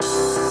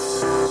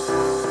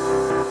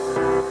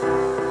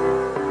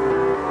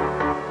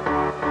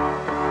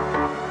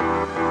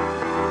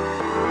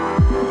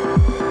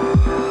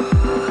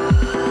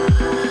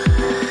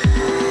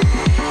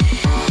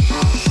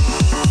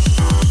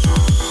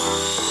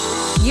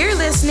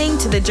listening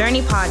to The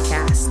Journey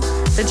podcast.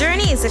 The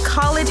Journey is a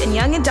college and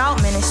young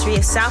adult ministry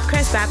of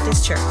Southcrest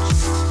Baptist Church.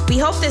 We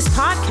hope this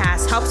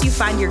podcast helps you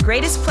find your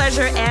greatest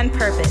pleasure and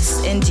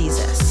purpose in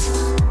Jesus.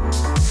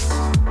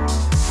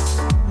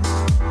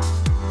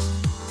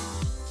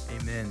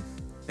 Amen.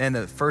 And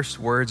the first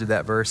words of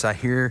that verse, I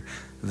hear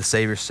the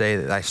Savior say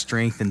that thy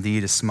strength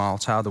indeed is small.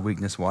 Child of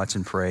weakness, watch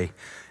and pray,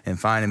 and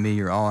find in me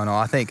your all in all.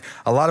 I think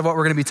a lot of what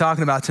we're going to be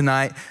talking about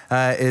tonight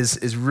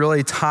is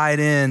really tied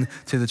in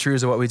to the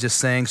truths of what we just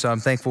sang. So I'm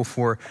thankful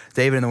for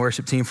David and the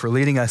worship team for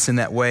leading us in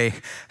that way.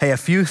 Hey,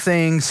 two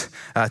things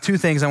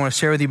I want to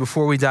share with you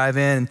before we dive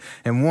in.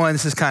 And one,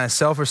 this is kind of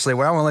selfishly,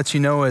 what I want to let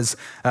you know is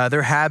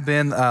there have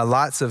been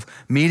lots of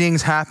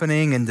meetings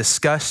happening and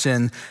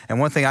discussion. And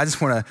one thing I just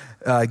want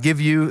to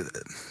give you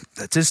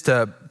just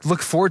to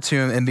look forward to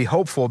and be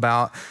hopeful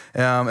about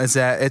is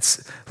that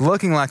it's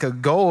looking like a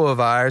goal of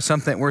ours,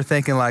 something we're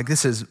thinking like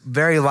this is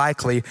very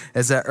likely,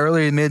 is that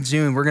early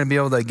mid-June, we're going to be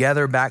able to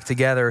gather back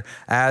together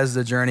as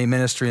the Journey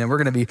Ministry, and we're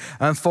going to be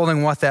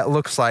unfolding what that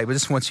looks like. We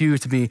just want you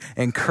to be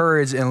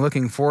encouraged and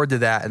looking forward to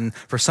that. And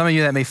for some of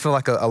you that may feel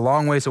like a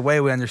long ways away,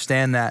 we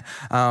understand that.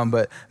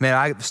 But man,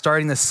 I'm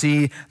starting to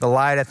see the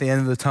light at the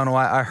end of the tunnel.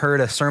 I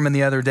heard a sermon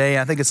the other day.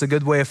 I think it's a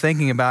good way of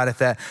thinking about it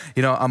that,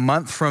 you know, a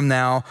month from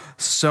now,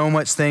 so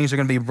much things are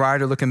going to be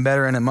brighter, looking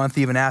better, and a month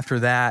even after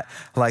that,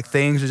 like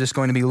things are just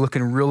going to be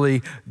looking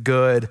really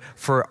good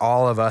for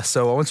all of us.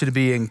 So I want you to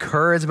be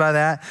encouraged by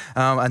that.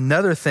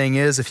 Another thing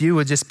is, if you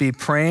would just be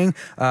praying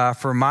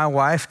for my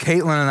wife,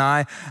 Caitlin, and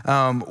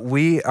I,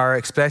 we are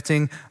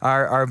expecting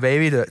our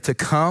baby to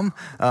come,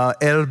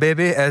 El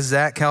Baby, as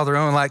Zach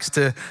Calderon likes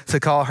to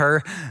call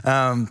her.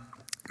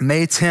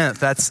 May 10th,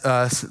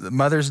 that's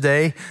Mother's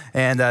Day,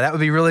 and that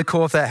would be really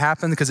cool if that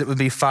happened, because it would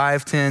be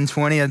 5, 10,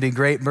 20, it'd be a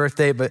great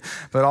birthday, but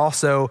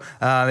also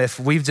if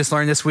we've just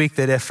learned this week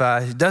that if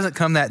it doesn't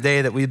come that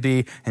day, that we'd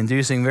be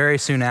inducing very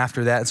soon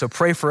after that, and so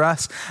pray for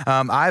us.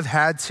 I've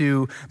had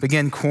to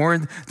begin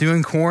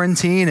doing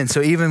quarantine, and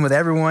so even with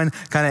everyone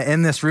kind of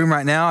in this room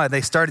right now,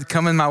 they started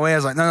coming my way. I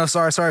was like, no,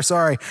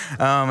 sorry.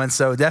 And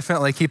so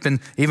definitely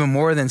keeping even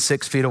more than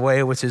 6 feet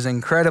away, which is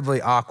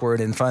incredibly awkward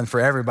and fun for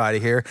everybody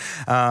here,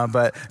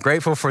 but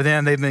grateful for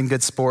them. They've been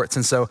good sports.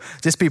 And so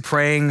just be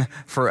praying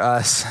for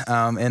us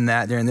in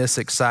that during this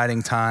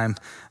exciting time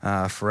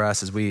for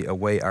us as we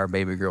await our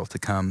baby girl to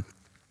come.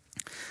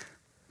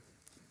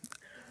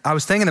 I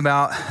was thinking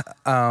about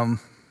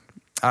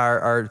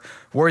our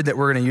word that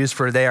we're going to use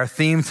for today, our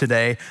theme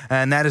today,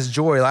 and that is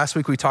joy. Last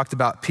week we talked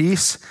about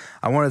peace.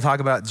 I want to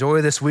talk about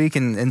joy this week,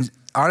 and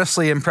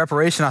honestly, in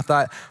preparation, I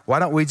thought, why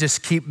don't we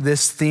just keep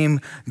this theme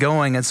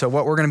going? And so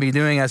what we're going to be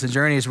doing as a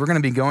journey is we're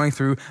going to be going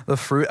through the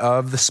fruit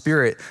of the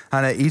Spirit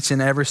each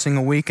and every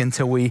single week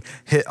until we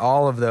hit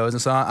all of those.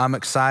 And so I'm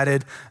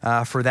excited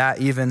for that,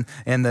 even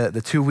in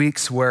the 2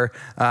 weeks where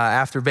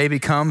after baby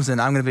comes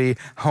and I'm going to be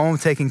home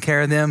taking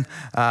care of them.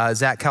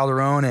 Zach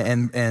Calderon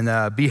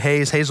and B.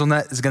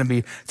 Hazelnut is going to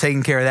be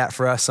taking care of that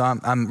for us. So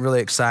I'm really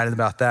excited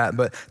about that.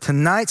 But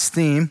tonight's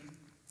theme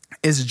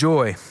is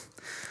joy.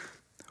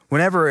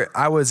 Whenever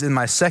I was in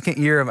my second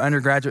year of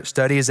undergraduate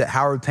studies at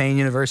Howard Payne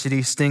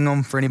University,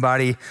 Stingham, for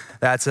anybody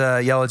that's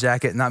a Yellow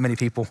Jacket, not many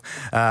people,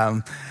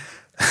 I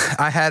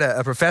had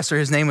a professor.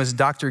 His name was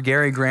Dr.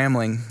 Gary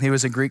Gramling. He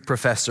was a Greek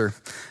professor.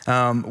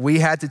 We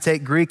had to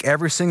take Greek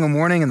every single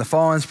morning in the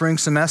fall and spring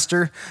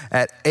semester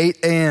at 8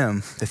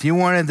 a.m. If you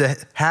wanted to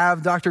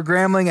have Dr.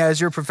 Gramling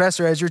as your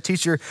professor, as your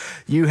teacher,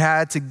 you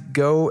had to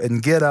go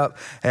and get up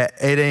at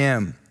 8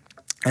 a.m.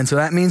 And so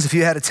that means if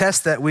you had a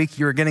test that week,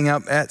 you were getting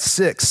up at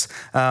 6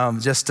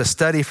 just to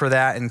study for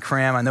that and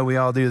cram. I know we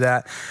all do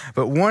that.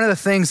 But one of the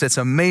things that's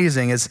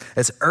amazing is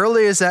as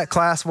early as that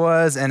class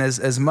was and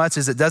as much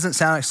as it doesn't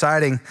sound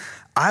exciting,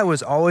 I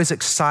was always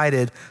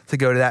excited to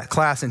go to that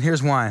class. And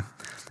here's why.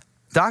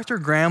 Dr.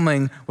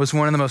 Gramling was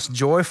one of the most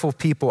joyful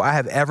people I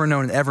have ever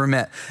known and ever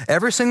met.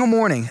 Every single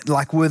morning,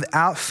 like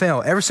without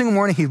fail, every single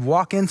morning he'd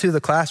walk into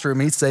the classroom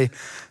and he'd say,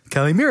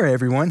 Kalimera,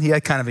 everyone. He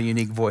had kind of a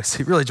unique voice.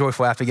 He's a really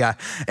joyful, happy guy.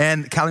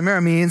 And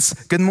Kalimera means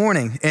good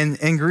morning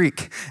in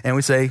Greek. And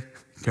we say,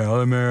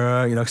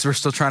 Kalimera, because we're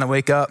still trying to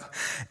wake up.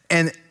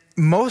 And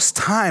most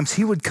times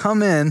he would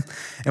come in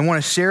and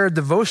want to share a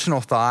devotional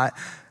thought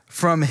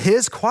from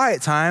his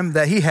quiet time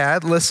that he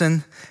had,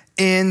 listen,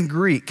 in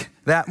Greek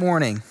that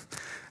morning.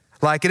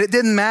 Like, it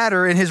didn't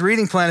matter in his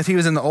reading plan if he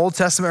was in the Old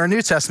Testament or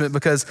New Testament,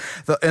 because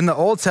in the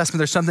Old Testament,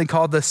 there's something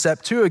called the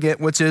Septuagint,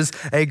 which is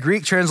a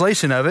Greek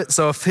translation of it.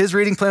 So if his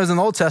reading plan was in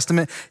the Old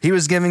Testament, he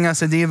was giving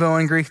us a Devo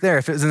in Greek there.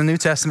 If it was in the New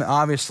Testament,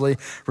 obviously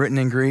written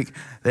in Greek,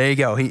 there you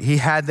go. He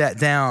had that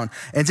down.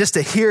 And just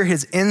to hear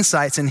his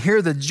insights and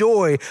hear the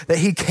joy that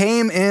he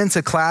came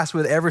into class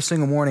with every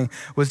single morning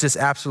was just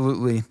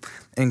absolutely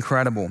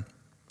incredible.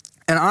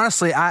 And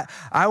honestly,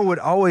 I would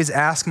always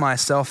ask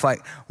myself,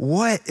 like,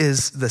 what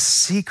is the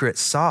secret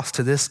sauce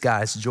to this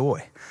guy's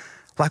joy?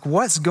 Like,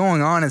 what's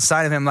going on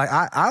inside of him? Like,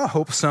 I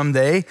hope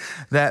someday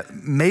that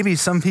maybe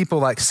some people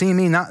like see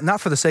me,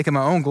 not for the sake of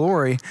my own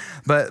glory,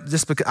 but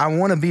just because I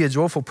want to be a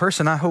joyful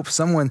person. I hope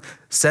someone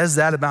says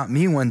that about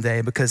me one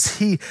day, because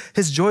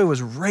his joy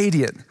was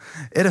radiant.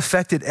 It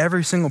affected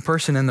every single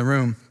person in the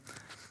room.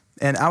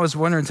 And I was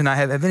wondering tonight,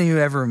 have any of you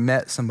ever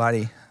met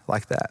somebody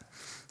like that?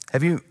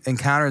 Have you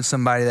encountered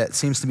somebody that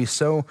seems to be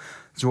so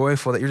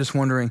joyful that you're just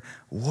wondering,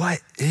 what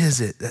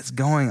is it that's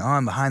going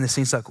on behind the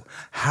scenes? Like,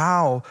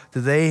 how do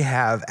they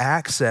have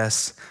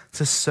access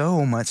to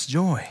so much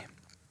joy?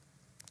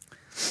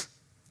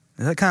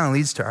 And that kind of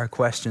leads to our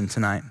question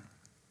tonight.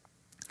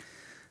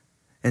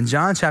 In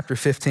John chapter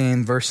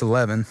 15, verse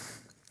 11,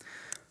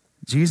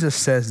 Jesus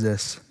says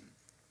this: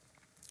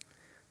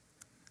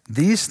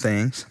 "These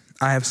things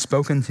I have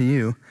spoken to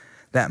you,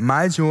 that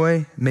my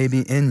joy may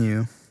be in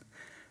you,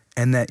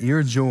 and that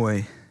your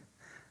joy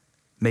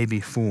may be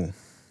full."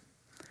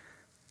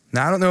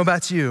 Now, I don't know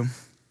about you,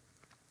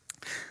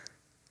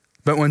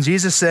 but when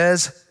Jesus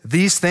says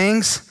these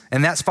things,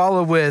 and that's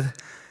followed with,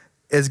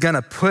 is going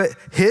to put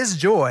his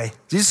joy,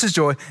 Jesus'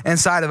 joy,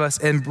 inside of us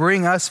and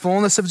bring us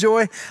fullness of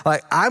joy,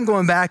 like, I'm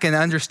going back and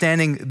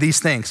understanding these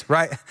things,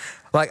 right?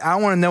 Like, I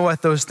want to know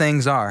what those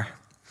things are.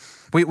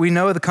 We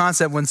know the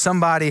concept when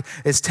somebody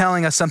is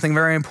telling us something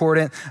very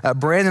important.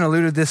 Brandon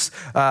alluded this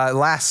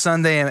last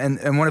Sunday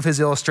in one of his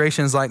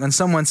illustrations, like when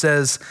someone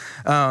says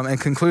and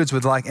concludes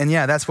with like, and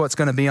yeah, that's what's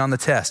going to be on the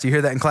test. You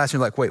hear that in class and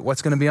you're like, wait,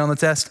 what's going to be on the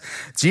test?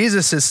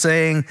 Jesus is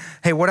saying,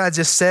 hey, what I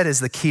just said is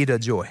the key to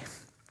joy.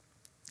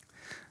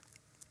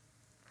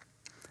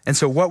 And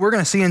so what we're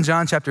going to see in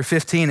John chapter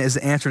 15 is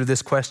the answer to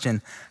this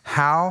question: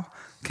 how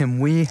can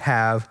we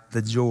have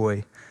the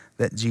joy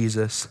that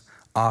Jesus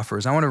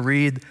offers? I want to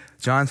read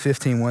John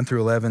 15, 1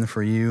 through 11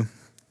 for you.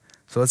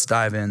 So let's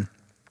dive in.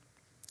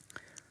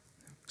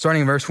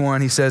 Starting in verse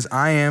 1, he says,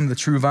 "I am the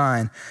true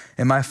vine,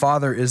 and my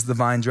Father is the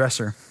vine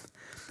dresser.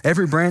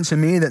 Every branch in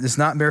me that does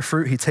not bear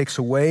fruit, he takes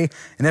away,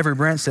 and every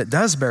branch that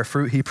does bear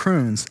fruit, he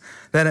prunes,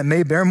 that it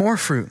may bear more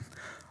fruit.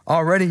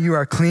 Already you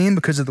are clean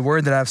because of the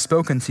word that I have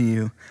spoken to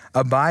you.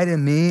 Abide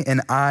in me,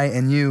 and I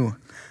in you.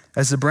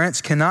 As the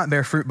branch cannot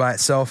bear fruit by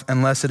itself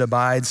unless it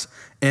abides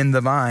in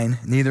the vine,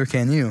 neither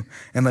can you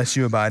unless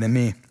you abide in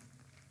me.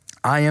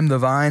 I am the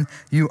vine,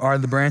 you are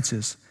the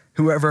branches.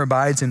 Whoever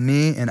abides in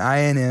me and I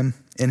in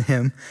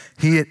him,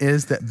 he it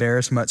is that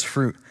bears much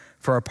fruit.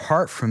 For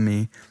apart from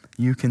me,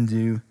 you can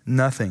do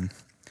nothing.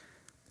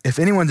 If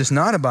anyone does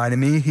not abide in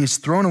me, he is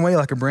thrown away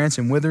like a branch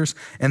and withers,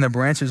 and the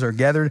branches are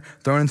gathered,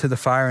 thrown into the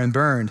fire and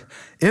burned.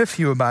 If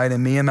you abide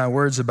in me and my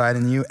words abide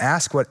in you,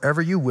 ask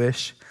whatever you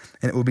wish,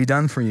 and it will be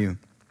done for you.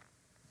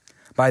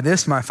 By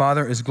this my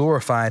Father is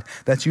glorified,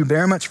 that you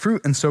bear much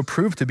fruit and so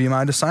prove to be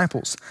my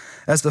disciples.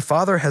 As the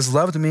Father has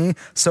loved me,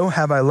 so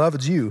have I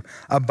loved you.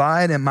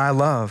 Abide in my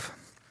love.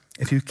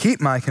 If you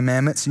keep my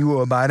commandments, you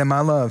will abide in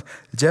my love,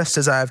 just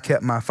as I have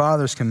kept my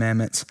Father's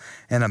commandments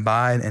and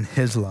abide in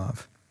his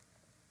love.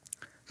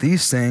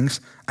 These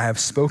things I have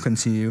spoken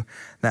to you,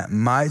 that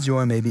my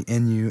joy may be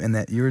in you and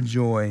that your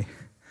joy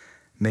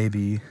may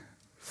be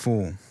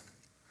full."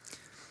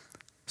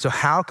 So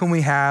how can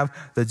we have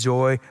the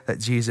joy that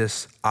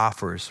Jesus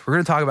offers? We're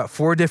going to talk about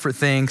 4 different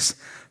things.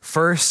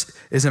 First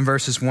is in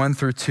verses 1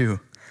 through 2.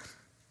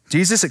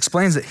 Jesus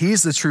explains that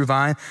he's the true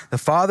vine, the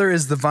Father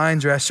is the vine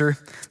dresser,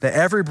 that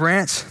every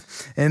branch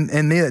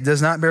in me that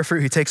does not bear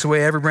fruit, he takes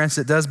away every branch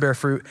that does bear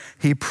fruit,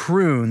 he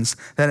prunes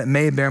that it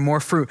may bear more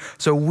fruit.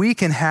 So we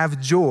can have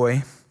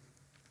joy,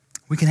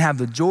 we can have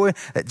the joy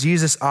that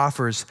Jesus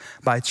offers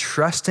by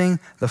trusting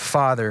the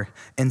Father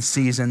in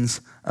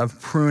seasons of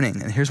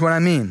pruning. And here's what I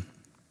mean.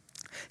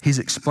 He's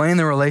explained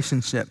the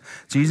relationship.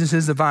 Jesus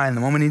is the vine,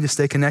 the one we need to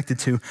stay connected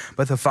to,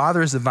 but the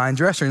Father is the vine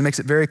dresser. He makes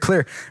it very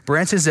clear.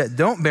 Branches that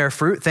don't bear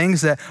fruit,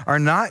 things that are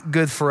not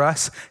good for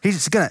us,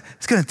 he's gonna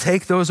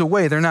take those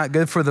away. They're not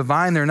good for the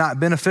vine. They're not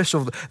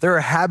beneficial. There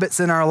are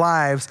habits in our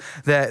lives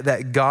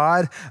that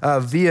God,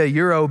 via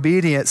your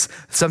obedience,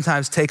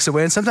 sometimes takes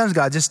away, and sometimes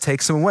God just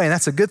takes them away, and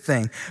that's a good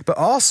thing. But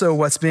also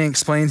what's being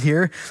explained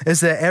here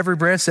is that every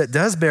branch that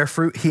does bear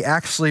fruit, he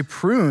actually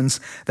prunes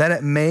that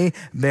it may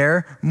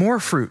bear more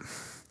fruit.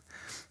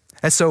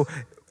 And so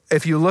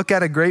if you look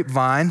at a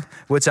grapevine,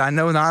 which I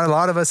know not a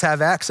lot of us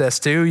have access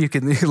to, you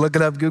can look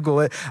it up, Google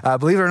it.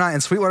 Believe it or not,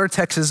 in Sweetwater,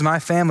 Texas, my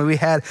family, we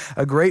had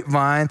a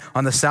grapevine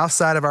on the south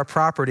side of our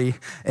property.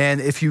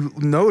 And if you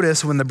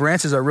notice, when the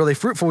branches are really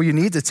fruitful, you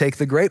need to take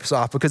the grapes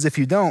off, because if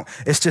you don't,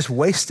 it's just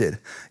wasted.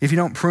 If you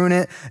don't prune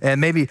it and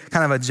maybe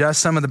kind of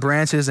adjust some of the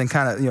branches and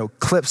kind of,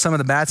 clip some of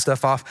the bad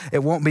stuff off,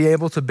 it won't be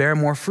able to bear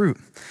more fruit.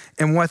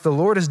 And what the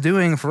Lord is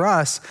doing for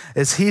us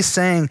is he's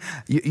saying,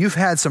 you've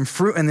had some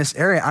fruit in this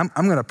area.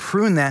 I'm going to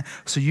prune that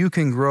so you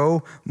can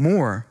grow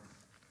more.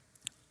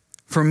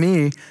 For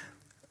me,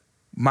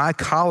 my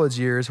college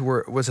years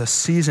was a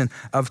season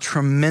of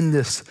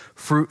tremendous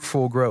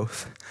fruitful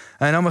growth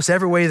in almost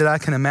every way that I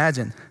can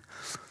imagine.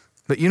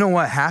 But you know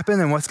what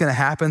happened and what's going to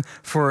happen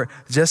for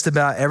just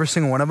about every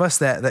single one of us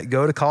that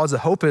go to college? The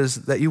hope is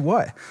that you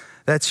what?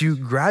 that you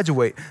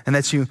graduate and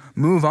that you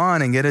move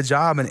on and get a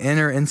job and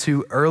enter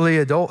into early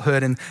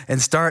adulthood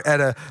and start at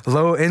a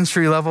low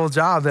entry level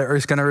job that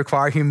is going to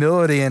require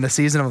humility and a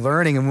season of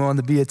learning and willing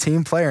to be a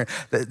team player.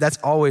 That's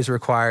always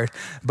required.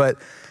 But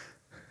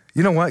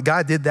you know what?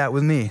 God did that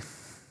with me.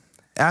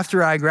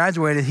 After I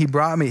graduated, he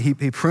brought me,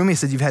 he pruned me,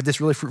 said, you've had this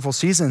really fruitful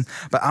season,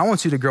 but I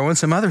want you to grow in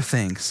some other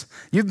things.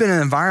 You've been in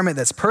an environment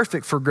that's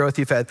perfect for growth.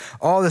 You've had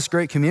all this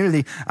great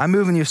community. I'm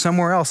moving you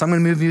somewhere else. I'm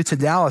going to move you to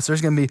Dallas. You're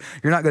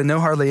not going to know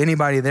hardly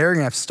anybody there. You're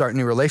going to have to start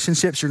new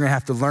relationships. You're going to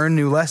have to learn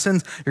new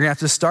lessons. You're going to have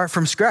to start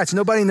from scratch.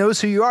 Nobody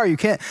knows who you are. You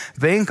can't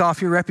bank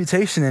off your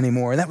reputation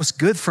anymore. And that was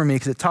good for me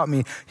because it taught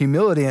me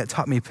humility and it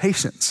taught me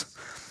patience.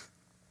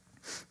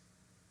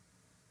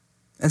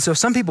 And so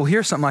some people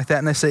hear something like that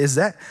and they say,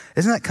 isn't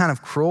that kind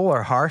of cruel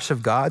or harsh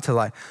of God to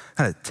like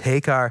kind of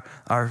take our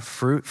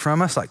fruit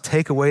from us, like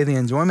take away the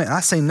enjoyment? And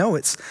I say, no,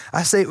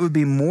 I say it would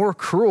be more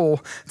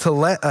cruel to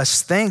let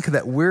us think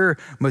that we're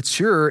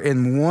mature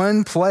in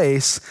one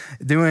place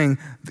doing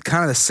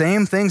kind of the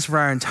same things for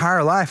our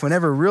entire life,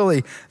 whenever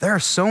really there are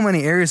so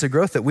many areas of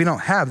growth that we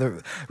don't have.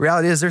 The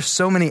reality is there's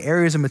so many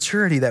areas of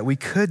maturity that we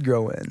could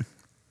grow in.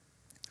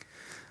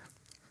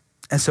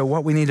 And so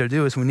what we need to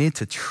do is we need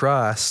to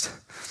trust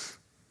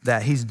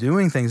that he's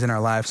doing things in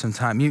our lives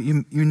sometime.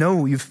 You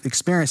know you've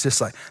experienced this,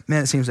 like,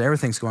 man, it seems like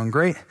everything's going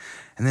great.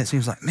 And then it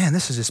seems like, man,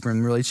 this has just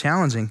been really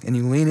challenging. And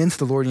you lean into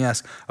the Lord and you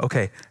ask,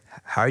 okay,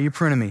 how are you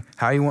pruning me?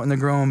 How are you wanting to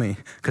grow me?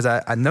 Because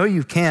I know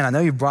you can. I know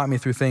you've brought me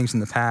through things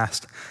in the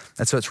past.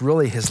 And so it's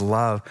really his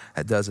love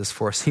that does this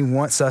for us. He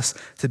wants us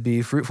to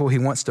be fruitful. He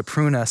wants to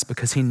prune us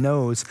because he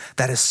knows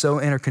that is so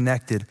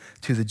interconnected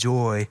to the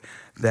joy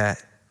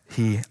that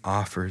he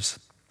offers.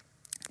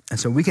 And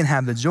so we can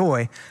have the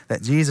joy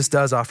that Jesus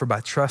does offer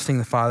by trusting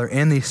the Father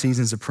in these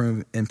seasons of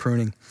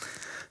pruning.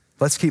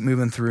 Let's keep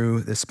moving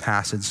through this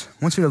passage.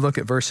 I want you to look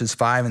at verses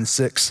 5 and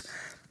 6.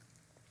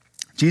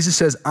 Jesus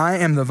says, I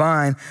am the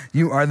vine,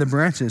 you are the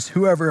branches.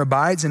 Whoever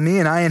abides in me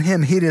and I in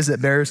him, he it is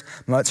that bears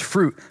much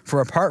fruit.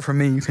 For apart from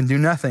me, you can do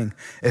nothing.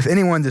 If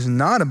anyone does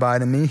not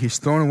abide in me, he's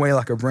thrown away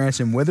like a branch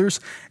and withers,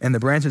 and the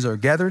branches are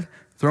gathered,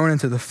 thrown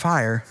into the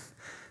fire,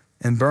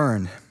 and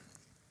burned.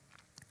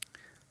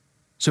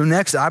 So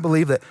next, I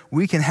believe that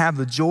we can have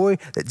the joy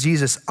that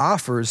Jesus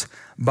offers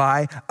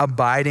by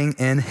abiding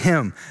in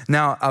him.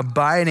 Now,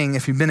 abiding,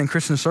 if you've been in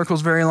Christian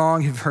circles very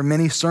long, you've heard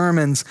many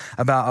sermons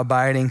about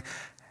abiding,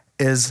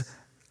 is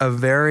a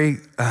very,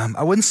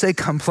 I wouldn't say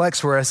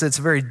complex word, it's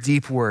a very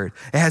deep word.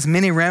 It has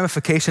many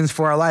ramifications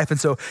for our life. And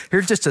so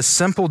here's just a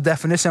simple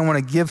definition I want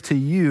to give to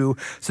you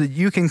so that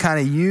you can kind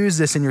of use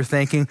this in your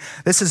thinking.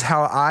 This is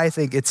how I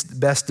think it's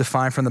best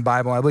defined from the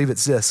Bible. I believe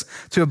it's this.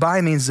 To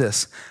abide means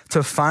this: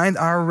 to find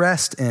our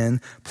rest in,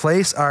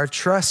 place our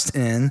trust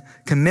in,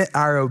 commit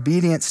our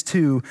obedience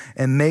to,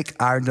 and make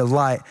our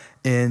delight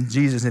in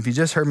Jesus. And if you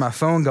just heard my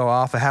phone go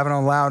off, I have it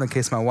on loud in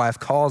case my wife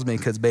calls me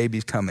because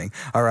baby's coming.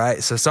 All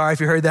right. So sorry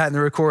if you heard that in the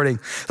recording.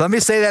 Let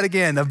me say that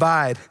again.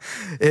 Abide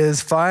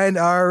is find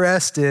our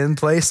rest in,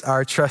 place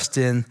our trust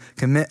in,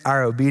 commit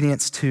our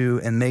obedience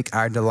to, and make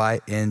our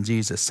delight in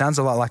Jesus. Sounds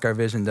a lot like our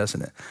vision,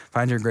 doesn't it?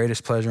 Find your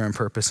greatest pleasure and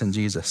purpose in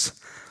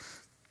Jesus.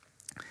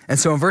 And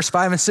so in verse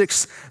 5 and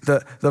 6,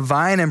 the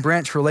vine and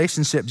branch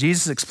relationship,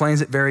 Jesus explains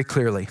it very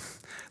clearly.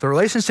 The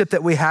relationship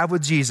that we have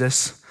with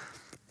Jesus,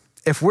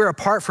 if we're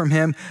apart from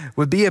him,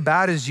 would be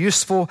about as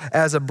useful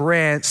as a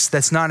branch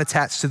that's not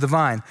attached to the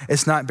vine.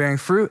 It's not bearing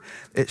fruit,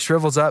 it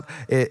shrivels up,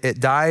 it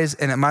dies,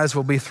 and it might as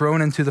well be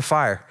thrown into the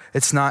fire.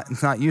 It's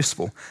not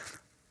useful.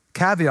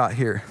 Caveat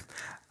here,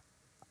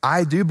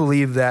 I do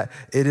believe that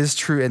it is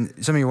true, and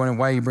some of you are wondering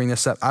why you bring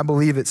this up. I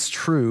believe it's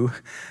true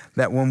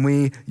that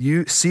when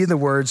you see the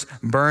words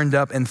burned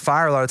up in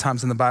fire a lot of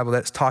times in the Bible,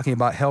 that's talking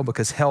about hell,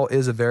 because hell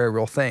is a very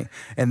real thing,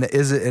 and that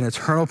is an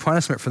eternal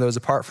punishment for those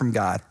apart from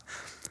God.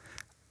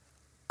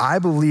 I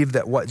believe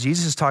that what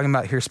Jesus is talking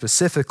about here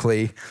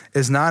specifically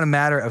is not a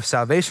matter of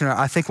salvation.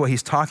 I think what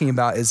he's talking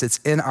about is it's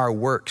in our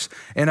works,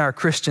 in our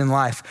Christian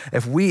life.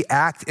 If we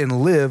act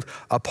and live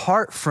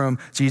apart from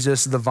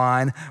Jesus, the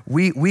vine,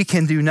 we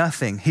can do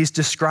nothing. He's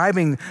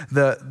describing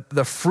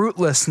the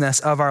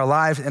fruitlessness of our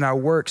lives and our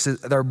works,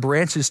 our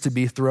branches to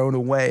be thrown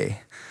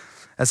away.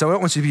 And so I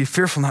don't want you to be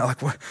fearful now,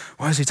 like, what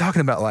is he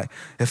talking about? Like,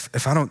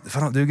 if I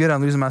don't do good,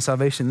 I'm losing my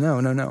salvation.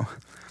 No.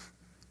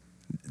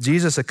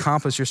 Jesus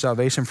accomplished your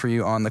salvation for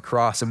you on the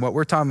cross. And what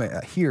we're talking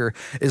about here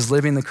is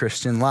living the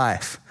Christian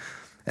life.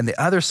 And the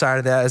other side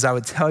of that is I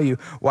would tell you,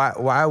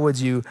 why would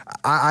you,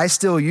 I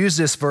still use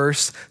this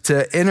verse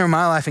to enter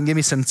my life and give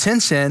me some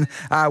tension.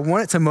 I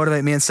want it to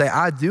motivate me and say,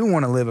 I do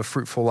want to live a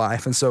fruitful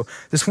life. And so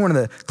just wanted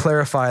to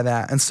clarify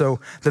that. And so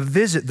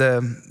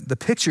the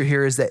picture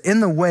here is that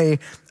in the way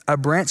a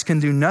branch can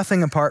do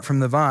nothing apart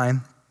from the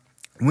vine,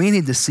 we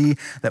need to see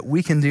that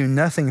we can do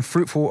nothing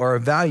fruitful or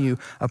of value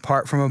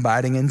apart from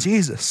abiding in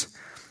Jesus.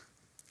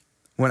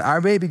 When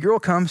our baby girl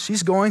comes,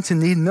 she's going to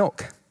need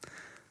milk.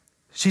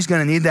 She's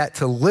going to need that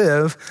to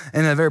live.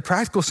 In a very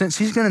practical sense,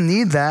 she's going to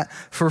need that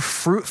for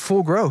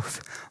fruitful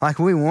growth, like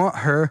we want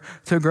her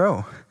to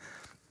grow.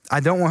 I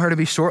don't want her to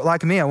be short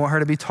like me. I want her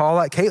to be tall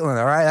like Caitlin,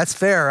 all right? That's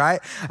fair,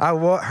 right? I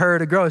want her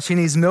to grow. She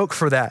needs milk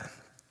for that.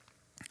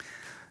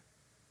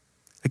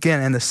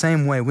 Again, in the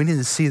same way, we need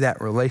to see that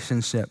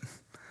relationship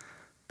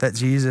that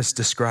Jesus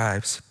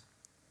describes.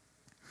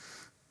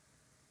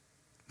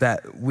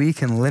 That we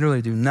can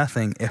literally do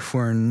nothing if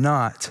we're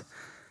not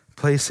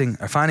placing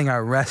or finding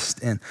our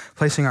rest in,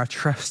 placing our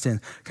trust in,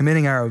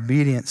 committing our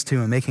obedience to,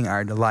 and making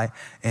our delight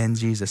in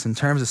Jesus. In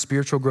terms of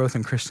spiritual growth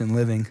and Christian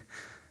living,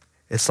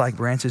 it's like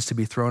branches to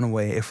be thrown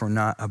away if we're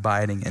not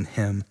abiding in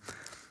him.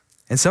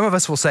 And some of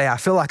us will say, I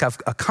feel like I've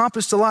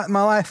accomplished a lot in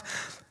my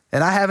life,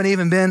 and I haven't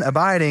even been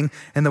abiding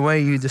in the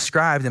way you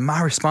described. And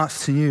my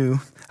response to you,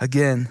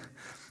 again,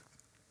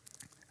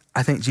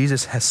 I think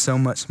Jesus has so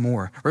much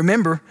more.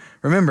 Remember,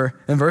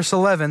 in verse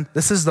 11,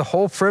 this is the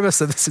whole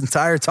premise of this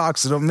entire talk,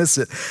 so don't miss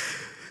it.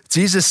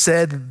 Jesus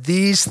said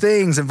these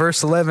things in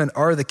verse 11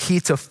 are the key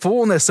to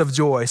fullness of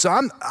joy. So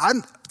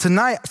I'm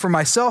tonight, for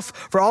myself,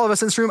 for all of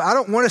us in this room, I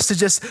don't want us to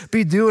just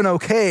be doing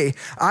okay.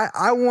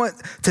 I want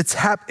to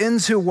tap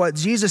into what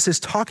Jesus is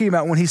talking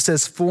about when he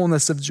says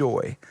fullness of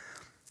joy.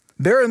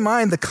 Bear in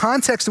mind the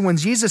context of when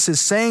Jesus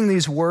is saying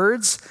these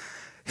words,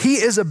 he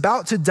is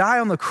about to die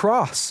on the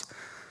cross.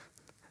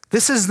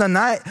 This is the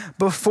night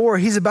before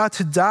he's about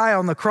to die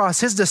on the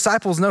cross. His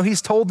disciples know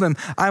he's told them,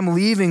 I'm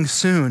leaving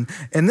soon.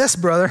 And this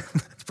brother,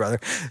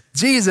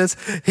 Jesus,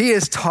 he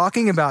is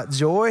talking about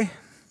joy,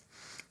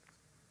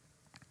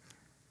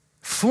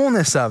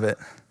 fullness of it,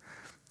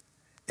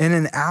 in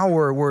an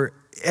hour where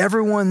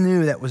everyone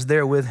knew that was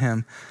there with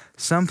him,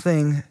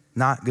 something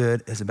not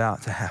good is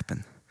about to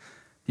happen.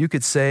 You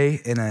could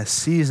say in a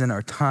season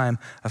or time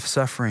of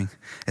suffering.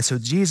 And so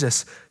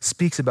Jesus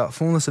speaks about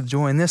fullness of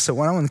joy in this. So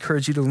what I want to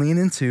encourage you to lean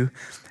into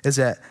is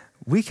that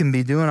we can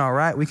be doing all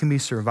right. We can be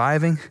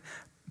surviving.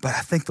 But I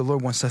think the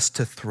Lord wants us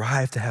to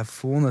thrive, to have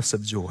fullness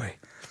of joy.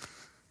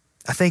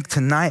 I think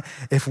tonight,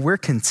 if we're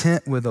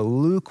content with a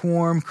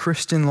lukewarm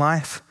Christian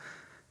life,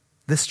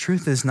 this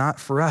truth is not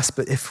for us.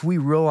 But if we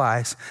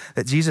realize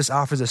that Jesus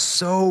offers us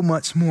so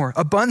much more,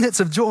 abundance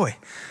of joy,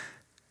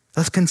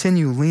 let's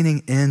continue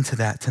leaning into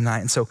that tonight.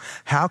 And so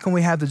how can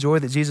we have the joy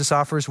that Jesus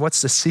offers?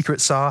 What's the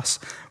secret sauce?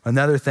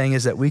 Another thing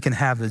is that we can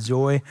have the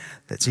joy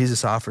that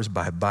Jesus offers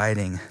by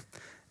abiding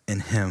in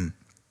him.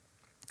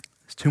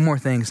 There's two more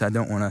things I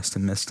don't want us to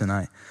miss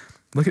tonight.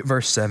 Look at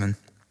verse 7.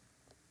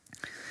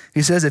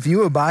 He says, if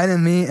you abide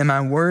in me and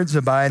my words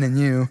abide in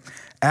you,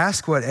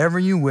 ask whatever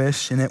you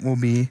wish and it will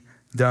be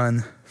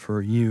done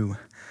for you.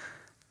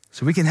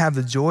 So we can have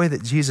the joy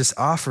that Jesus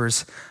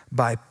offers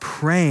by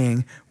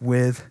praying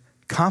with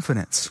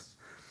confidence.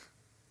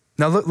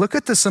 Now look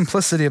at the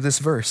simplicity of this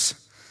verse.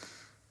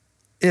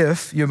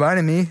 If you abide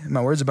in me,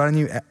 my words abide in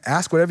you,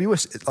 ask whatever you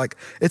wish.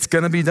 It's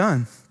going to be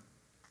done.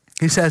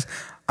 He says,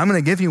 I'm going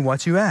to give you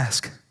what you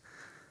ask.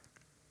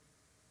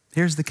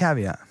 Here's the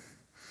caveat.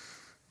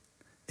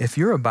 If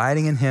you're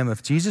abiding in him,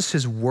 if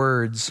Jesus'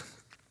 words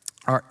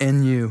are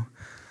in you,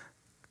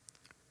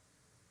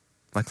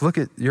 look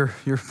at your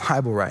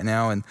Bible right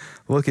now and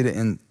look at it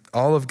in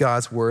all of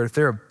God's word, if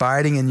they're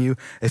abiding in you,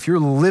 if you're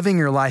living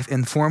your life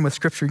informed with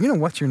scripture, you know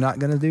what you're not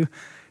going to do?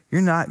 You're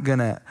not going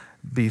to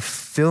be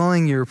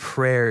filling your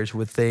prayers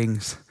with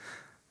things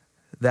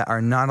that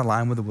are not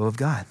aligned with the will of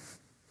God.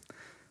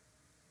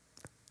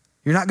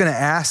 You're not going to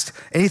ask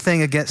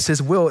anything against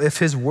his will if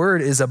his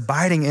word is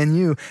abiding in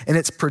you and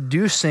it's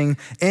producing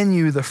in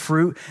you the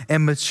fruit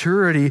and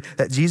maturity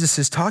that Jesus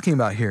is talking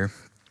about here.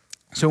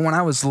 So when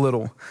I was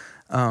little,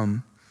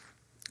 and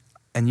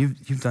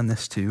you've done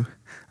this too,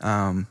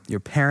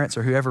 your parents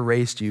or whoever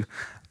raised you,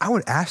 I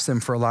would ask them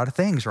for a lot of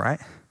things, right?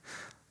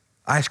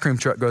 Ice cream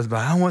truck goes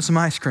by, I want some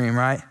ice cream,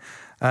 right?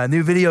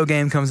 New video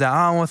game comes out,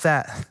 I want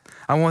that.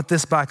 I want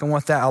this bike, I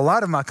want that. A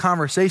lot of my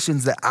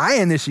conversations that I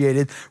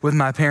initiated with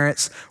my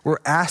parents were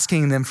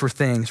asking them for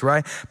things,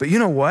 right? But you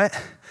know what?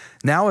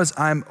 Now as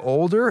I'm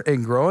older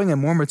and growing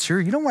and more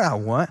mature, you know what I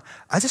want?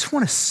 I just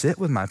want to sit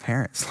with my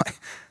parents.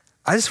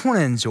 I just want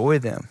to enjoy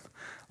them.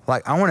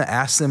 I want to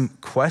ask them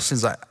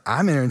questions.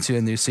 I'm entering into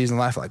a new season of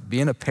life, like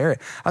being a parent.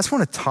 I just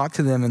want to talk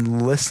to them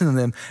and listen to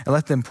them and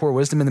let them pour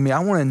wisdom into me. I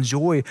want to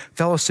enjoy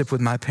fellowship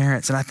with my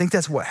parents. And I think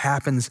that's what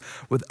happens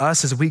with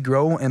us as we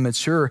grow and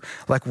mature.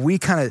 We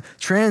kind of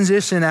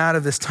transition out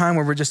of this time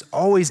where we're just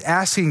always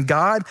asking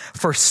God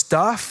for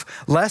stuff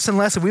less and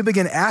less. And we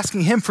begin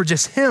asking him for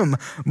just him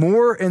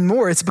more and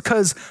more. It's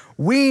because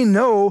we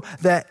know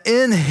that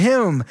in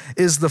him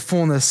is the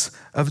fullness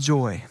of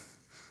joy.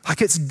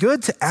 It's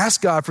good to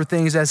ask God for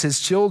things as his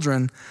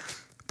children,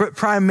 but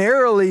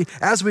primarily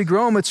as we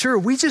grow and mature,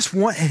 we just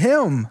want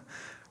him.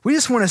 We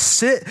just want to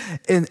sit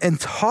and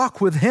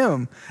talk with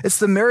him. It's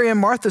the Mary and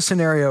Martha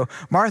scenario.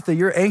 Martha,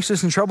 you're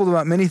anxious and troubled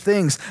about many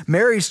things.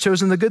 Mary's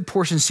chosen the good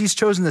portion. She's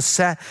chosen to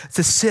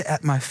sit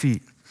at my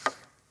feet.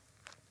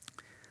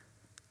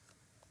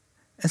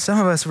 And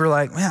some of us were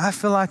like, man, I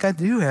feel like I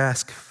do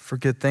ask for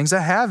good things. I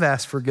have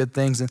asked for good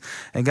things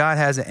and God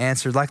hasn't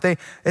answered.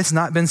 It's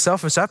not been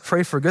selfish. I've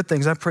prayed for good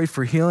things. I've prayed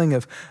for healing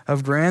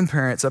of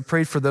grandparents. I've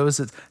prayed for those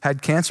that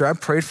had cancer.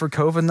 I've prayed for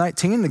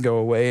COVID-19 to go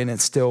away and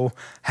it still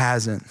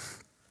hasn't.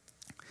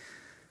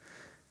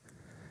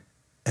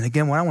 And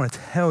again, what I want to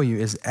tell you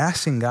is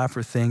asking God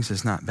for things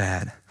is not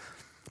bad.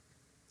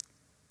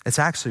 It's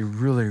actually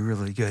really,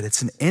 really good.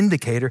 It's an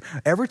indicator.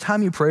 Every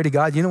time you pray to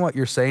God, you know what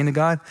you're saying to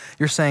God?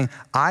 You're saying,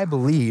 I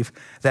believe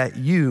that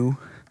you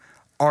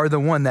are the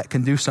one that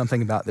can do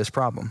something about this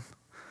problem.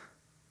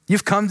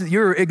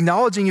 You're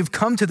acknowledging you've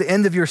come to the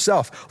end of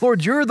yourself.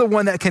 Lord, you're the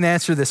one that can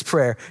answer this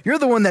prayer. You're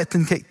the one that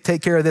can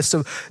take care of this.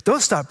 So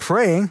don't stop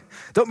praying.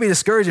 Don't be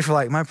discouraged if you're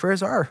like, my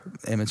prayers are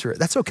immature.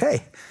 That's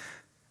okay.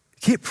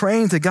 Keep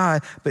praying to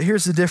God, but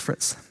here's the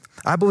difference.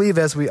 I believe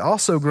as we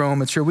also grow and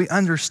mature, we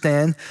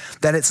understand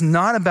that it's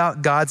not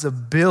about God's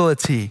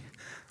ability,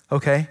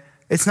 okay?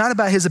 It's not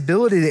about his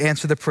ability to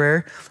answer the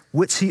prayer,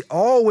 which he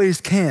always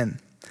can.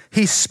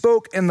 He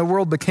spoke and the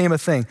world became a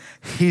thing.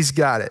 He's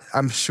got it,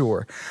 I'm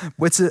sure.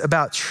 It's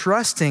about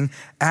trusting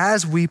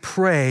as we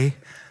pray.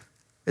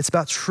 It's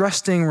about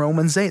trusting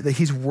Romans 8, that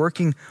he's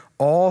working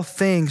all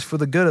things for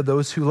the good of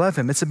those who love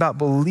him. It's about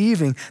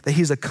believing that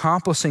he's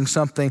accomplishing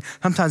something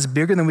sometimes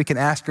bigger than we can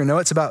ask or know.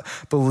 It's about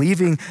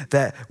believing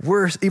that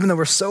even though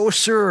we're so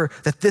sure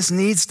that this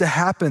needs to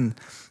happen,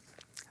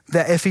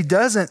 that if he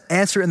doesn't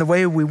answer it in the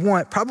way we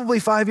want, probably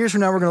 5 years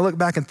from now, we're going to look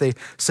back and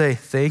say,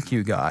 thank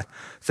you, God.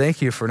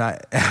 Thank you for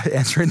not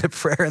answering the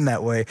prayer in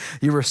that way.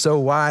 You were so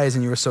wise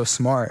and you were so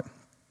smart.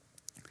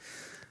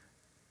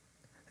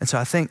 And so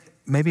I think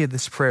maybe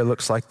this prayer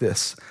looks like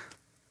this.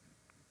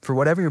 For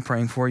whatever you're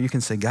praying for, you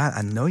can say, God,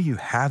 I know you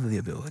have the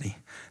ability.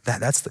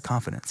 That's the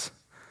confidence.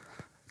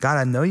 God,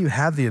 I know you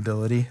have the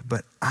ability,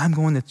 but I'm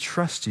going to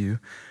trust you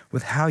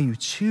with how you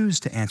choose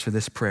to answer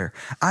this prayer.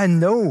 I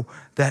know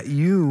that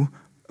you,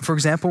 for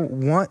example,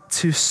 want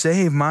to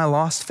save my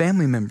lost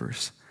family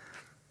members.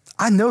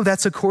 I know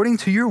that's according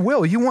to your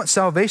will. You want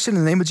salvation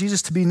in the name of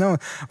Jesus to be known,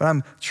 but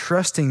I'm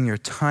trusting your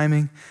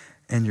timing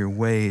and your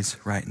ways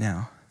right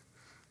now.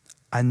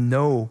 I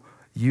know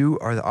you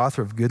are the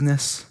author of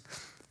goodness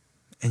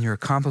and you're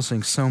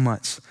accomplishing so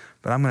much,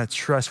 but I'm going to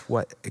trust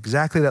what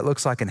exactly that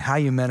looks like and how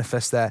you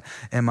manifest that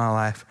in my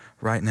life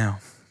right now.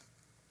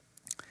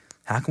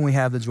 How can we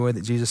have the joy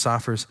that Jesus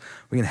offers?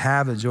 We can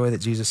have the joy that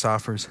Jesus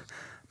offers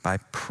by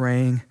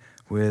praying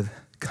with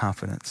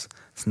confidence.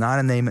 It's not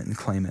a name it and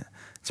claim it.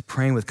 It's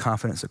praying with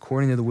confidence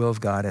according to the will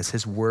of God as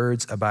his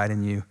words abide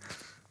in you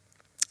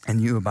and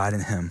you abide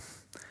in him.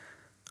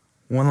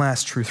 One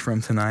last truth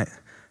from tonight.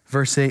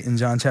 Verse 8 in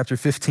John chapter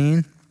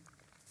 15,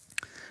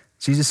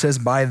 Jesus says,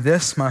 by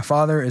this my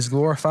Father is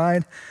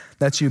glorified,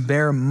 that you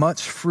bear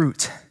much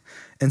fruit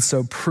and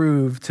so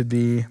prove to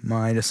be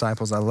my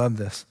disciples. I love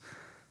this.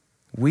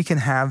 We can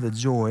have the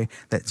joy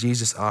that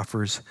Jesus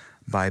offers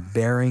by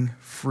bearing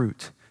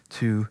fruit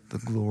to the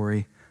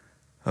glory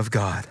of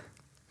God.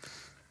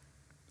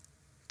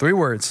 3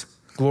 words,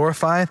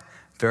 glorified,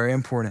 very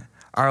important.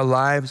 Our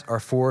lives are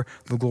for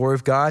the glory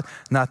of God,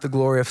 not the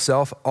glory of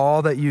self.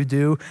 All that you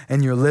do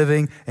and you're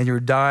living and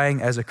you're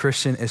dying as a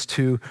Christian is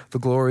to the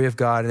glory of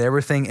God and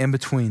everything in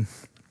between.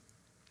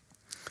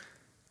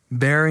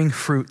 Bearing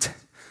fruit.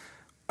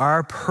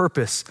 Our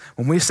purpose,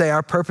 when we say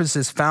our purpose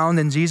is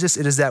found in Jesus,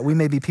 it is that we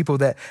may be people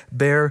that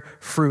bear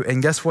fruit.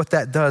 And guess what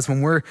that does?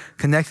 When we're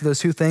connected to those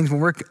 2 things, when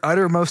we're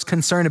uttermost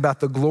concerned about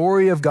the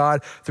glory of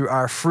God through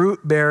our fruit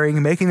bearing,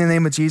 making the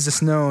name of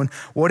Jesus known,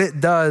 what it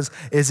does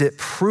is it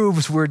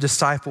proves we're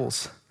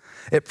disciples.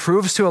 It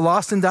proves to a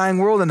lost and dying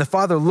world, and the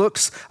Father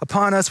looks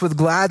upon us with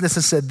gladness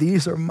and said,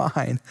 these are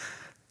mine.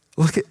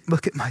 Look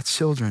at my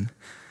children.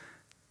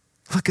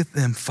 Look at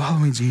them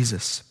following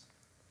Jesus.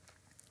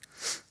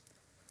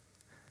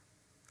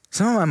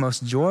 Some of my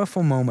most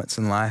joyful moments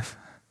in life,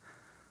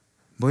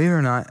 believe it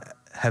or not,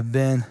 have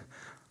been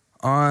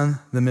on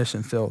the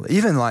mission field,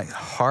 even like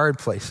hard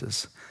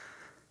places.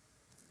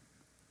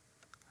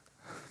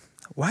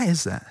 Why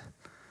is that?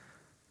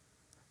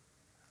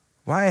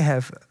 Why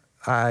have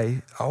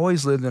I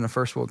always lived in a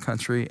first world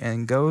country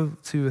and go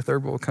to a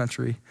third world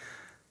country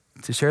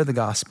to share the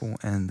gospel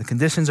and the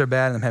conditions are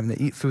bad and I'm having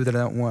to eat food that I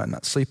don't want, I'm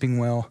not sleeping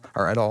well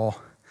or at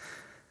all.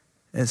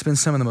 And it's been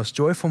some of the most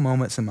joyful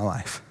moments in my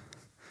life.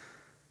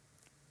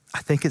 I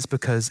think it's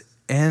because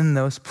in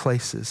those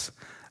places,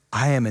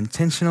 I am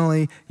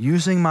intentionally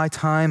using my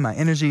time, my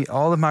energy,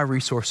 all of my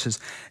resources,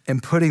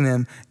 and putting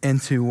them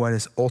into what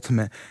is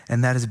ultimate,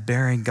 and that is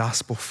bearing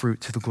gospel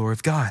fruit to the glory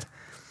of God.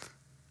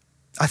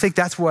 I think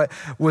that's what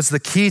was the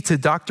key to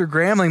Dr.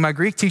 Gramling, my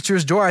Greek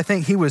teacher's joy. I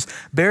think he was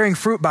bearing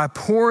fruit by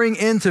pouring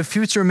into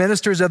future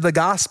ministers of the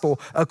gospel,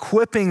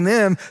 equipping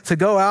them to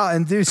go out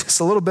and do just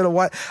a little bit of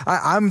what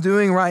I'm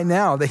doing right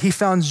now, that he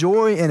found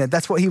joy in it.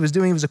 That's what he was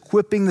doing. He was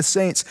equipping the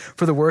saints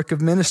for the work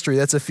of ministry.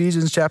 That's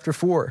Ephesians chapter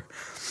 4.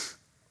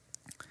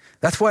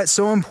 That's why it's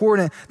so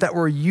important that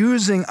we're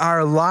using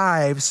our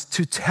lives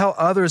to tell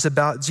others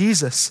about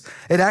Jesus.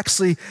 It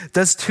actually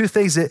does 2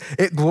 things.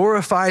 It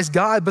glorifies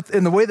God, but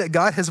in the way that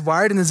God has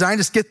wired and designed,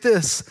 just get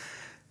this.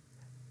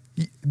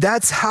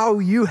 That's how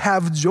you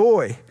have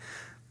joy,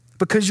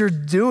 because you're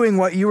doing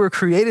what you were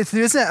created to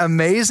do. Isn't that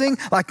amazing?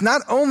 Like,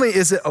 not only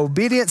is it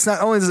obedience, not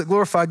only does it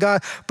glorify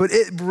God, but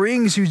it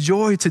brings you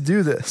joy to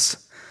do this.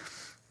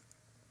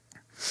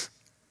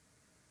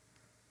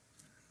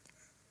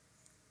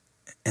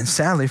 And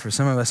sadly, for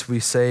some of us, we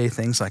say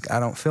things like, I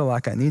don't feel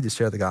like I need to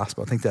share the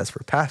gospel. I think that's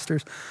for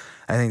pastors.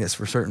 I think that's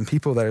for certain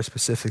people that are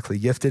specifically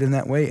gifted in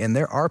that way. And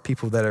there are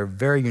people that are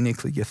very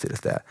uniquely gifted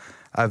at that.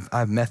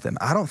 I've met them.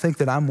 I don't think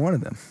that I'm one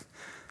of them.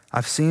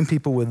 I've seen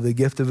people with the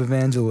gift of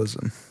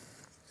evangelism.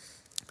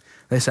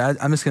 They say,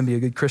 I'm just going to be a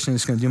good Christian,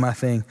 just going to do my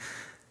thing.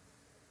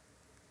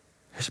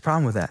 There's a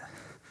problem with that.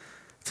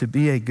 To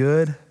be a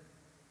good,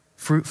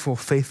 fruitful,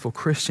 faithful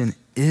Christian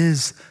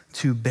is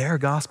to bear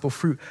gospel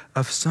fruit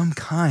of some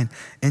kind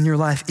in your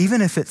life,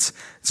 even if it's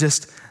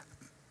just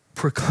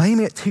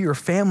proclaiming it to your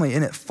family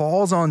and it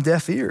falls on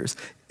deaf ears.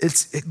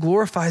 It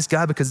glorifies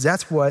God because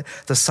that's what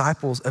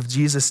disciples of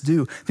Jesus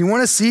do. If you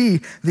want to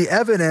see the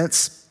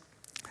evidence,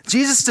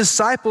 Jesus'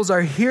 disciples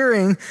are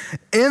hearing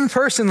in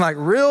person, like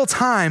real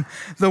time,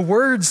 the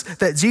words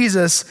that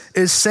Jesus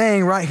is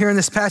saying right here in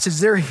this passage.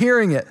 They're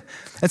hearing it.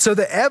 And so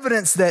the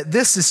evidence that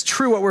this is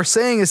true, what we're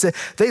saying, is that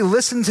they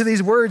listen to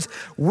these words.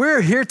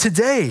 We're here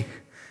today.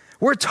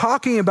 We're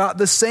talking about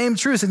the same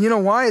truth. And you know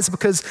why? It's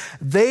because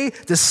they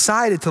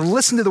decided to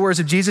listen to the words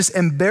of Jesus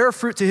and bear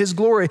fruit to his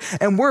glory.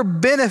 And we're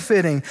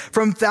benefiting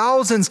from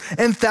thousands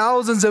and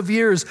thousands of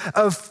years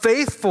of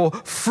faithful,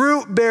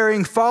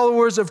 fruit-bearing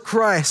followers of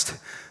Christ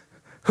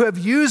who have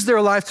used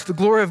their life to the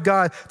glory of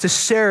God to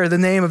share the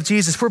name of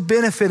Jesus. We're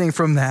benefiting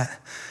from that.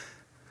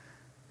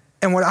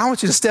 And what I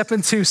want you to step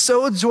into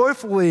so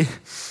joyfully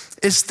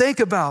is think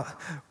about,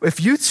 if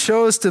you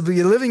chose to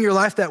be living your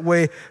life that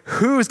way,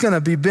 who's going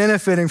to be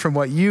benefiting from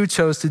what you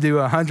chose to do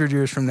 100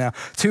 years from now,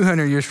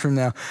 200 years from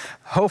now?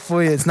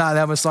 Hopefully it's not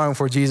that much long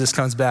before Jesus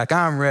comes back.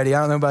 I'm ready.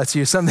 I don't know about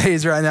you. Some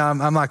days right now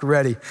I'm like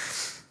ready.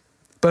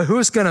 But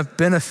who's going to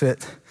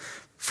benefit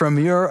from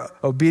your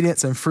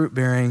obedience and fruit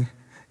bearing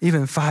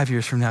even 5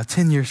 years from now,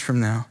 10 years from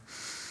now?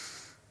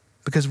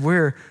 Because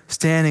we're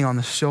standing on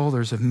the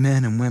shoulders of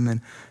men and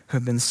women who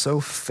have been so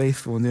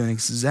faithful in doing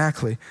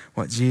exactly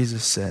what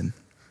Jesus said,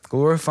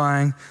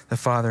 glorifying the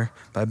Father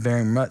by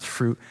bearing much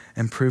fruit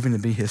and proving to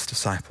be his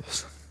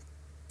disciples.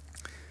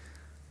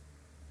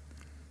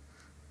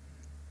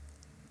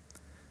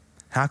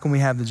 How can we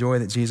have the joy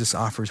that Jesus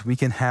offers? We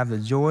can have the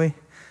joy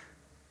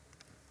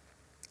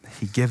that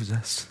he gives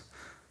us.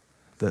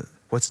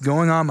 What's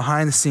going on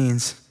behind the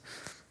scenes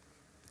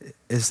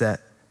is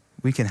that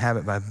we can have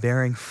it by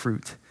bearing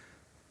fruit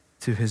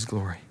to his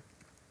glory.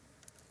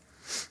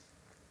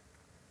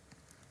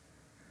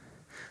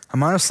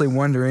 I'm honestly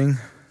wondering,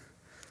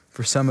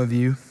 for some of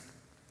you,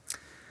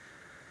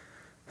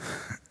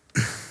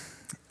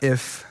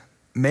 if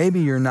maybe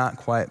you're not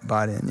quite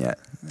bought in yet.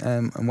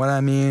 And what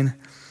I mean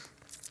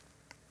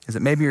is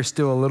that maybe you're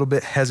still a little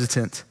bit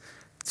hesitant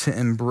to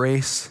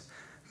embrace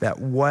that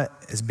what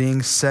is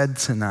being said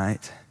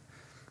tonight,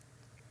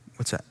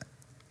 which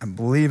I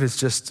believe is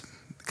just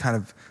kind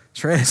of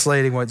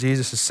translating what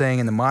Jesus is saying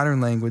in the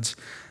modern language.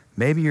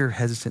 Maybe you're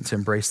hesitant to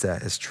embrace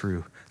that as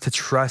true, to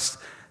trust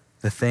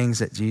the things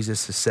that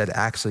Jesus has said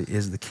actually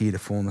is the key to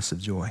fullness of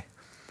joy.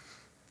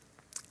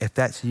 If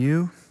that's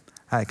you,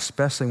 I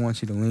especially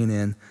want you to lean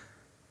in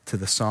to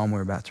the psalm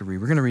we're about to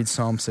read. We're going to read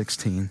Psalm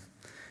 16.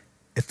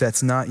 If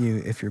that's not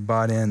you, if you're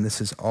bought in,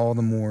 this is all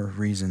the more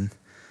reason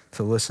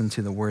to listen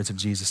to the words of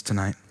Jesus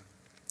tonight.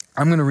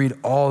 I'm going to read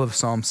all of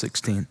Psalm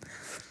 16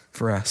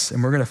 for us,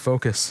 and we're going to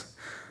focus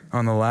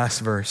on the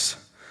last verse.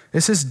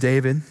 This is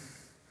David.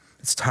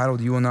 It's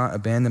titled, "You Will Not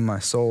Abandon My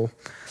Soul."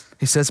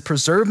 He says,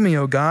 "Preserve me,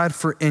 O God,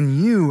 for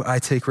in you I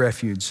take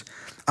refuge.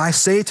 I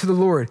say to the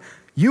Lord,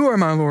 you are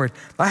my Lord.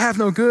 I have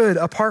no good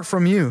apart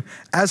from you.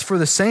 As for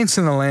the saints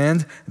in the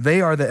land,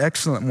 they are the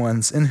excellent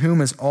ones, in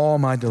whom is all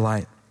my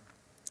delight.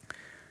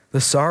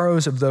 The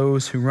sorrows of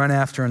those who run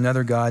after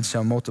another god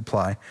shall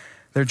multiply.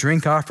 Their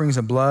drink offerings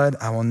of blood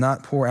I will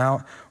not pour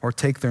out, or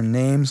take their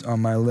names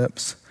on my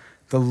lips.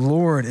 The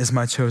Lord is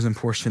my chosen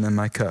portion and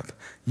my cup.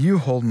 You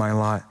hold my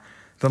lot.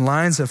 The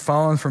lines have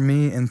fallen for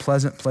me in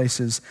pleasant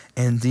places.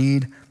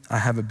 Indeed, I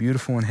have a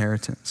beautiful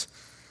inheritance.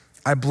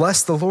 I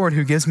bless the Lord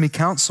who gives me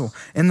counsel.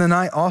 In the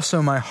night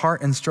also my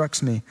heart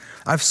instructs me.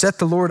 I've set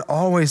the Lord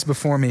always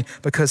before me,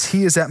 because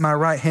he is at my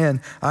right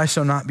hand. I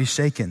shall not be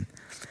shaken.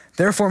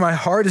 Therefore my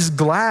heart is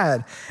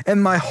glad,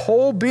 and my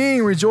whole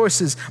being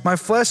rejoices. My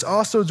flesh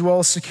also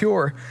dwells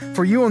secure.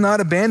 For you will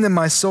not abandon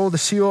my soul to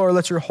Sheol, or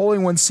let your Holy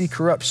One see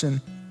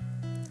corruption.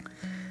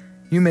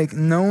 You make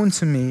known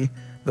to me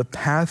the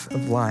path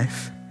of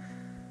life.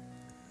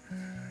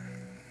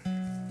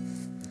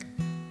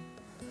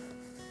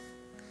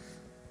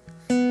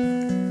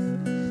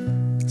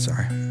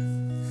 Sorry.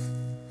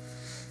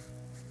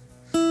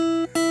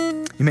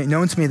 You make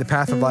known to me the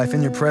path of life.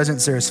 In your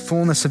presence there is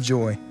fullness of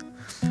joy.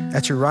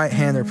 At your right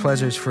hand there are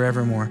pleasures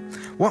forevermore.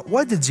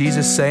 What did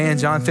Jesus say in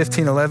John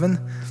 15:11?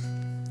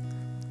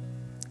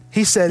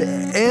 He said,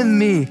 in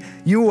me,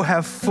 you will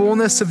have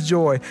fullness of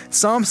joy.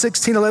 Psalm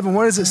 16:11,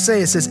 what does it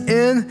say? It says,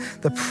 in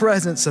the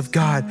presence of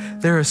God,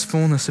 there is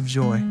fullness of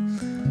joy.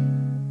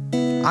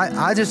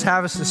 I just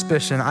have a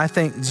suspicion. I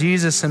think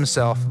Jesus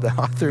himself, the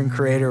author and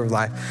creator of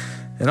life,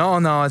 in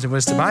all knowledge and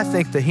wisdom, I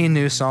think that he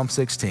knew Psalm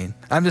 16.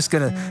 I'm just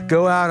going to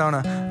go out on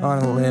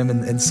a limb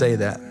and say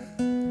that.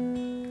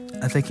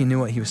 I think he knew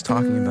what he was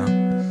talking about.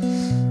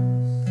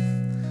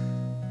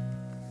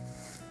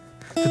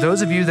 For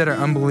those of you that are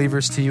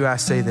unbelievers, to you I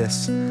say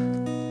this.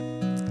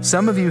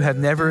 Some of you have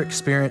never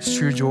experienced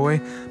true joy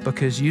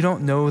because you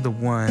don't know the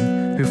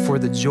one who, for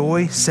the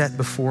joy set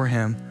before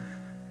him,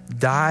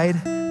 died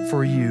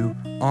for you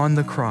on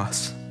the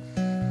cross,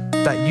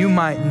 that you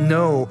might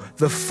know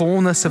the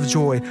fullness of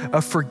joy,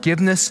 of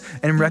forgiveness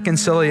and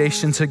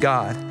reconciliation to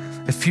God.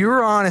 If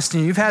you're honest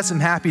and you've had some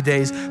happy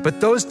days,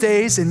 but those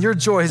days and your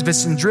joy has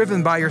been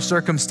driven by your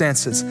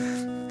circumstances.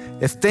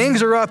 If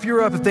things are up,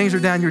 you're up. If things are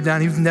down, you're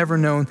down. You've never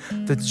known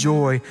the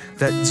joy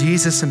that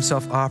Jesus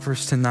himself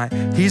offers tonight.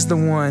 He's the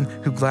one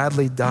who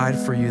gladly died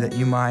for you that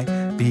you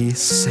might be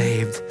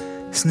saved.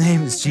 His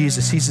name is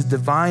Jesus. He's the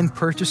divine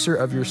purchaser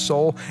of your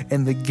soul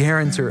and the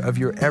guarantor of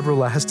your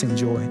everlasting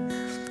joy.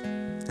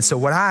 And so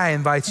what I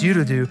invite you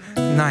to do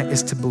tonight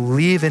is to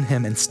believe in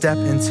him and step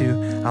into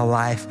a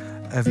life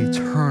of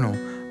eternal,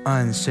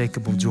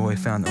 unshakable joy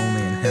found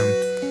only in him.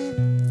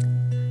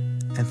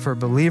 And for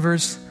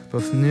believers,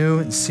 both new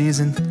and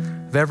seasoned,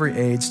 of every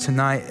age,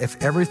 tonight, if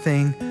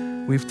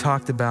everything we've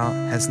talked about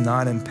has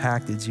not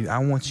impacted you, I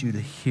want you to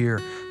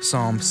hear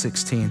Psalm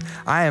 16.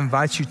 I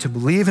invite you to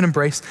believe and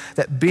embrace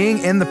that being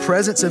in the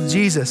presence of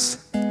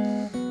Jesus,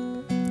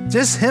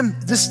 just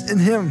in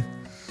him,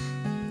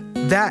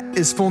 that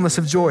is fullness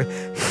of joy.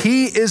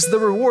 He is the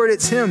reward.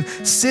 It's him,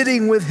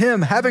 sitting with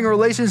him, having a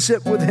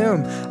relationship with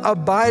him,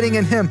 abiding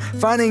in him,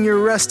 finding your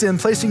rest in,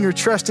 placing your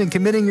trust in,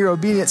 committing your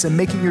obedience, and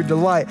making your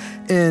delight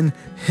in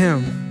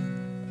him.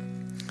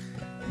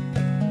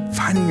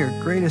 Finding your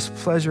greatest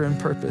pleasure and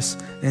purpose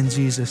in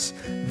Jesus,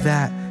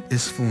 that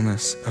is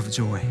fullness of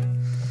joy.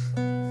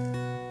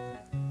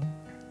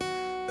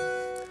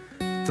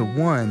 The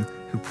one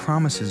who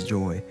promises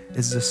joy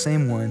is the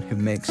same one who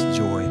makes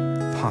joy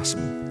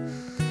possible.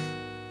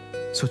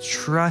 So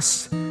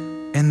trust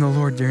in the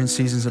Lord during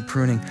seasons of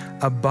pruning.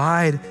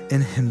 Abide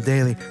in him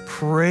daily.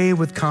 Pray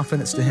with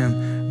confidence to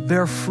him.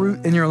 Bear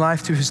fruit in your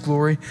life to his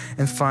glory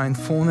and find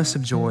fullness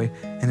of joy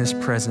in his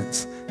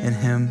presence, in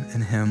him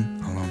and him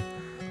alone.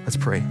 Let's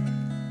pray.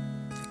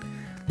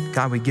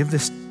 God, we give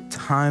this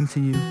time to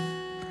you.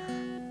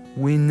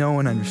 We know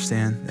and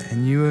understand that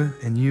in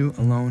you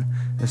alone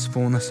is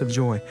fullness of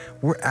joy.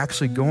 We're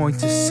actually going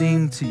to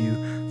sing to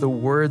you the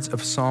words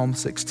of Psalm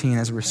 16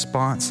 as a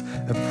response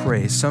of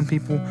praise. Some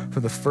people,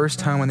 for the first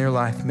time in their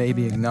life, may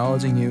be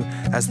acknowledging you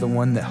as the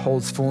one that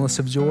holds fullness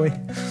of joy.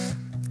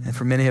 And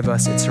for many of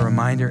us, it's a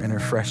reminder and a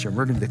refresher.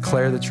 We're going to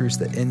declare the truth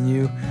that in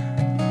you,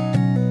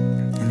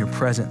 in your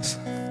presence,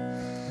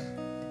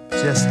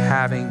 just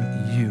having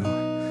you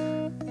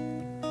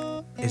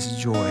is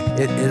joy.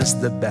 It is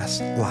the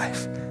best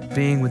life.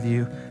 Being with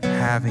you,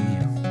 having you.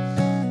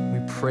 We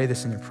pray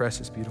this in your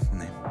precious, beautiful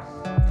name.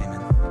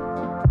 Amen.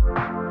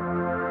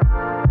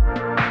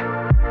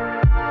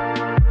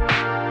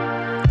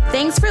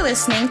 Thanks for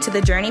listening to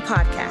The Journey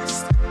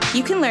podcast.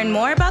 You can learn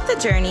more about The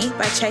Journey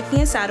by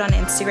checking us out on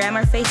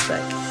Instagram or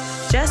Facebook.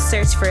 Just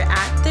search for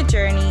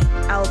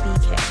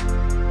 @TheJourneyLBK.